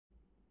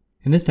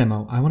In this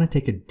demo, I want to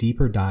take a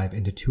deeper dive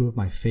into two of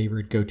my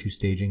favorite go-to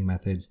staging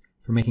methods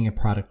for making a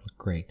product look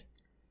great.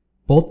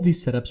 Both of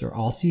these setups are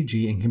all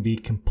CG and can be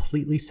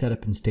completely set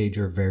up in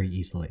Stager very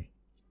easily.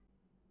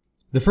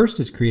 The first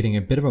is creating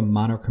a bit of a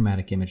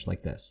monochromatic image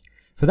like this.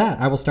 For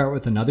that, I will start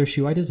with another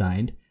shoe I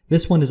designed.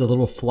 This one is a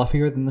little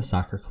fluffier than the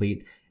soccer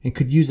cleat and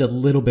could use a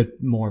little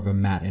bit more of a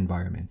matte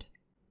environment.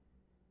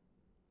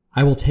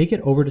 I will take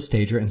it over to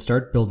Stager and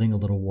start building a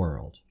little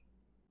world.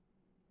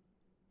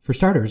 For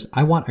starters,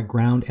 I want a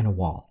ground and a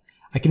wall.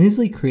 I can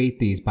easily create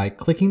these by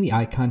clicking the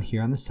icon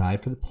here on the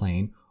side for the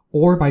plane,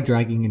 or by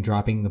dragging and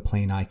dropping the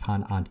plane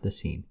icon onto the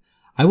scene.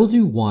 I will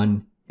do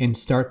one and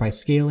start by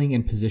scaling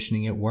and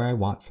positioning it where I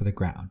want for the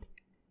ground.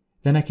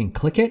 Then I can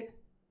click it,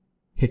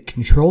 hit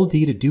Ctrl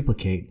D to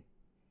duplicate,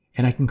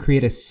 and I can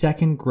create a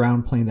second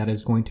ground plane that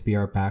is going to be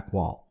our back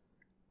wall.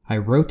 I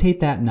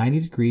rotate that 90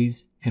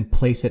 degrees and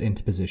place it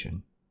into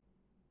position.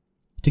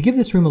 To give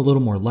this room a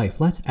little more life,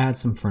 let's add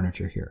some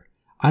furniture here.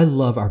 I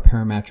love our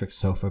parametric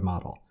sofa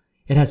model.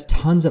 It has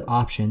tons of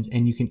options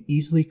and you can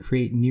easily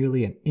create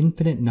nearly an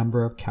infinite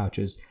number of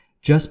couches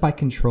just by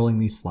controlling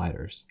these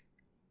sliders.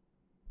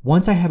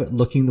 Once I have it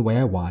looking the way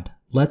I want,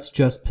 let's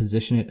just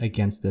position it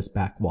against this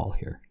back wall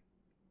here.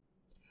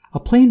 A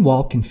plain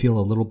wall can feel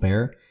a little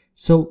bare,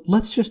 so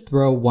let's just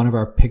throw one of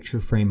our picture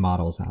frame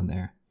models on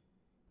there.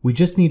 We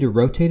just need to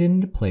rotate it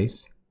into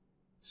place,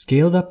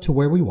 scale it up to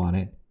where we want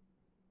it,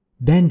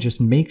 then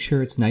just make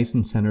sure it's nice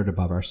and centered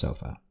above our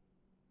sofa.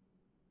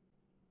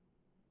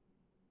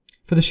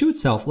 For the shoe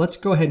itself, let's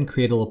go ahead and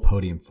create a little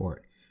podium for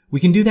it. We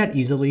can do that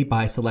easily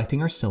by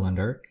selecting our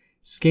cylinder,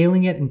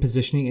 scaling it and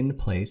positioning it into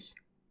place,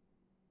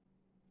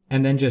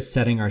 and then just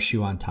setting our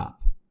shoe on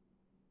top.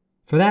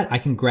 For that, I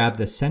can grab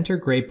the center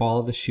gray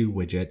ball of the shoe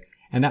widget,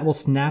 and that will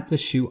snap the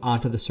shoe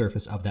onto the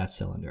surface of that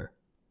cylinder.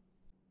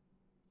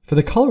 For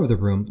the color of the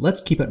room,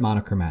 let's keep it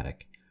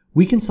monochromatic.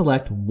 We can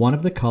select one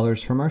of the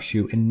colors from our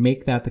shoe and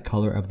make that the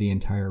color of the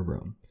entire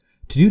room.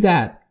 To do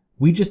that,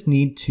 we just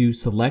need to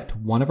select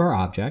one of our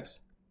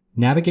objects,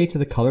 navigate to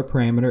the color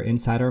parameter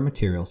inside our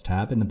materials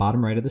tab in the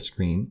bottom right of the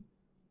screen.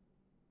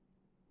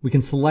 We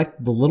can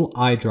select the little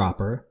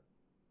eyedropper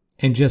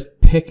and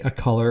just pick a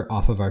color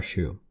off of our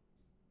shoe.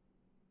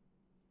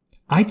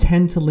 I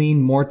tend to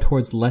lean more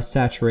towards less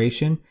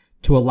saturation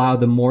to allow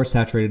the more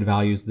saturated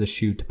values of the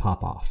shoe to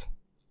pop off.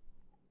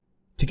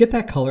 To get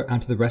that color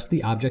onto the rest of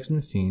the objects in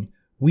the scene,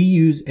 we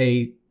use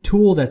a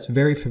tool that's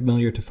very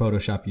familiar to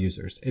Photoshop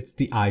users. It's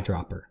the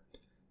eyedropper.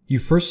 You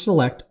first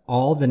select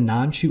all the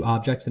non-shoe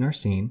objects in our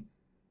scene,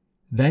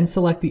 then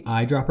select the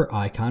eyedropper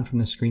icon from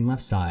the screen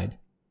left side,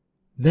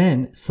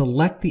 then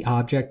select the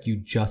object you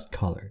just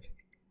colored.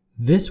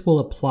 This will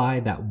apply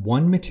that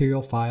one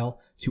material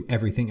file to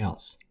everything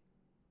else.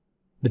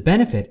 The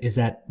benefit is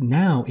that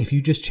now if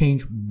you just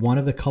change one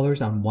of the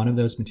colors on one of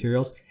those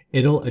materials,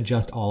 it'll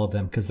adjust all of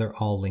them because they're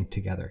all linked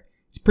together.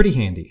 It's pretty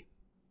handy.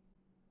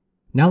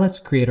 Now let's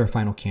create our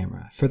final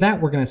camera. For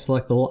that, we're going to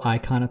select the little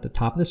icon at the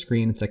top of the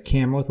screen. It's a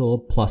camera with a little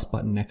plus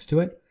button next to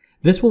it.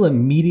 This will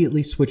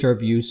immediately switch our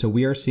view so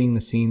we are seeing the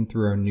scene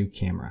through our new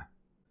camera.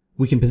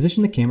 We can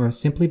position the camera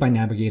simply by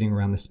navigating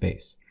around the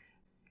space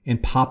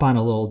and pop on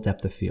a little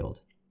depth of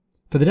field.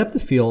 For the depth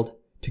of field,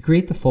 to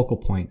create the focal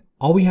point,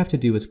 all we have to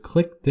do is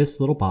click this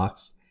little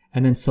box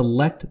and then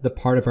select the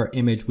part of our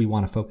image we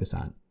want to focus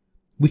on.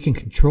 We can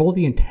control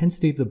the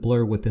intensity of the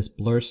blur with this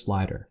blur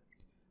slider.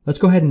 Let's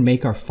go ahead and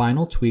make our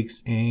final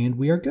tweaks and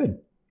we are good.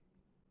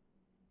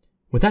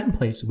 With that in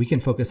place, we can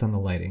focus on the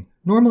lighting.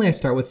 Normally I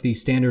start with the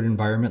standard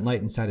environment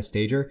light inside of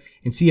Stager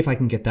and see if I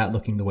can get that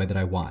looking the way that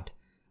I want.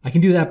 I can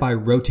do that by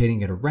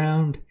rotating it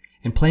around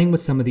and playing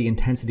with some of the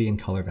intensity and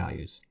color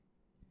values.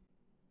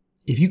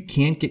 If you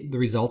can't get the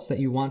results that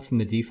you want from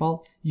the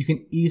default, you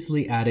can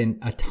easily add in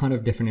a ton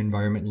of different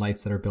environment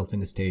lights that are built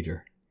into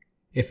Stager.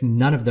 If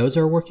none of those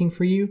are working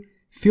for you,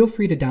 feel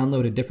free to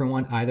download a different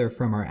one either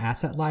from our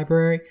asset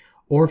library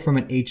or from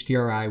an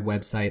HDRI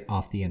website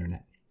off the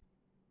internet.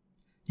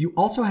 You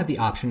also have the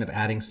option of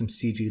adding some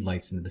CG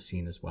lights into the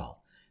scene as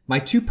well. My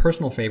two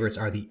personal favorites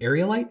are the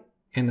area light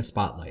and the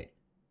spotlight.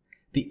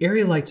 The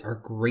area lights are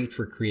great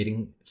for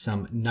creating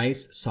some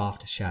nice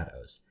soft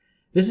shadows.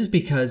 This is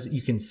because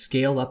you can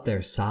scale up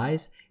their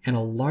size and a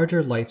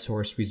larger light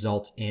source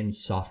results in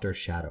softer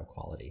shadow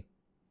quality.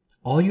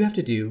 All you have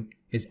to do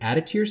is add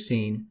it to your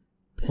scene,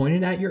 point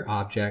it at your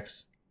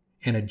objects,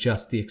 and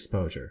adjust the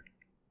exposure.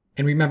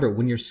 And remember,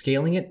 when you're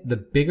scaling it, the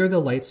bigger the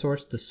light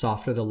source, the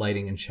softer the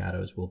lighting and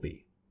shadows will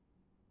be.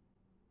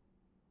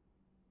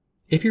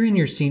 If you're in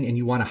your scene and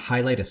you want to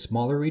highlight a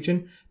smaller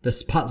region, the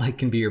spotlight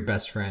can be your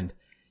best friend.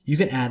 You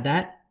can add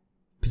that,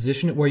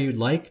 position it where you'd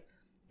like,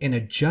 and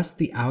adjust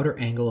the outer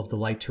angle of the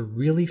light to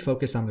really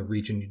focus on the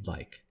region you'd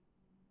like.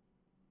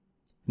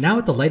 Now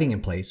with the lighting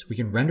in place, we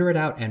can render it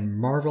out and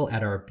marvel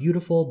at our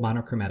beautiful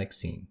monochromatic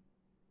scene.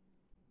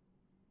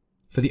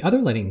 For the other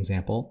lighting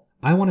example,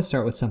 I want to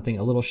start with something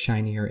a little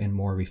shinier and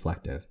more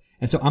reflective.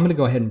 And so I'm going to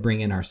go ahead and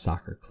bring in our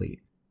soccer cleat.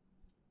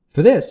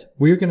 For this,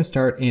 we're going to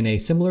start in a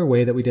similar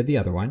way that we did the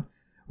other one.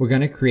 We're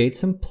going to create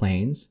some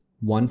planes,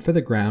 one for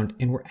the ground,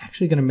 and we're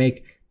actually going to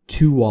make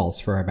 2 walls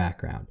for our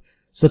background.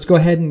 So let's go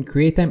ahead and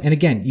create them. And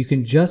again, you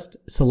can just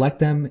select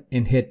them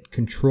and hit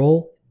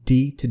Control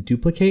D to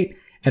duplicate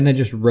and then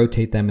just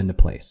rotate them into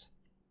place.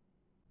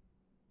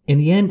 In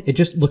the end, it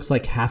just looks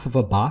like half of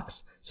a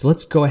box. So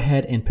let's go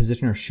ahead and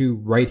position our shoe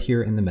right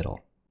here in the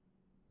middle.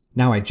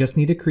 Now I just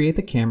need to create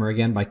the camera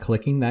again by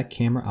clicking that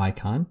camera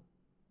icon.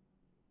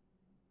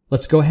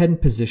 Let's go ahead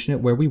and position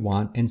it where we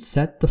want and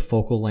set the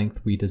focal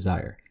length we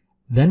desire.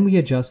 Then we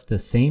adjust the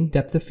same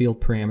depth of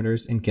field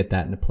parameters and get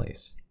that into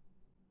place.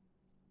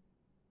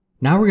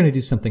 Now we're going to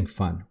do something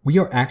fun. We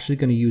are actually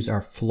going to use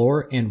our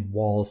floor and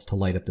walls to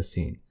light up the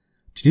scene.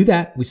 To do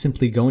that, we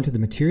simply go into the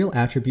material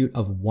attribute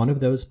of one of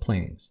those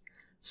planes.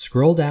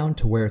 Scroll down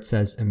to where it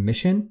says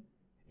emission,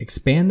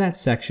 expand that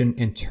section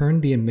and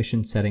turn the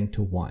emission setting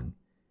to 1.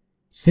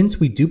 Since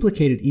we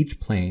duplicated each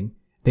plane,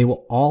 they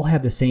will all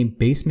have the same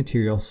base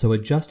material, so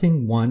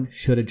adjusting one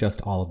should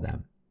adjust all of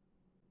them.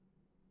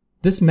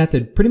 This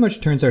method pretty much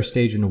turns our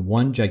stage into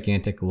one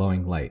gigantic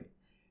glowing light.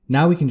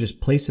 Now we can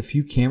just place a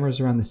few cameras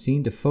around the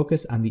scene to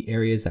focus on the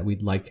areas that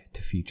we'd like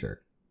to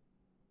feature.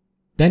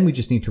 Then we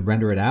just need to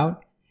render it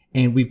out,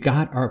 and we've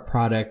got our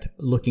product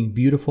looking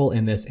beautiful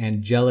in this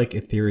angelic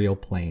ethereal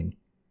plane.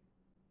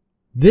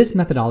 This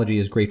methodology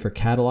is great for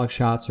catalog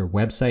shots or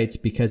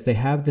websites because they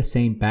have the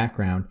same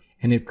background,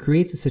 and it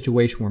creates a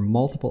situation where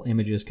multiple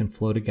images can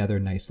flow together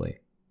nicely.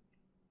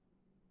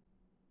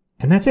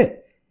 And that's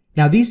it.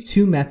 Now these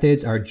 2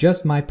 methods are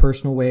just my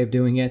personal way of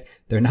doing it.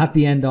 They're not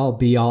the end all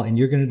be all, and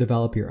you're going to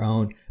develop your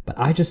own, but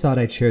I just thought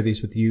I'd share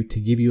these with you to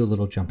give you a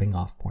little jumping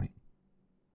off point.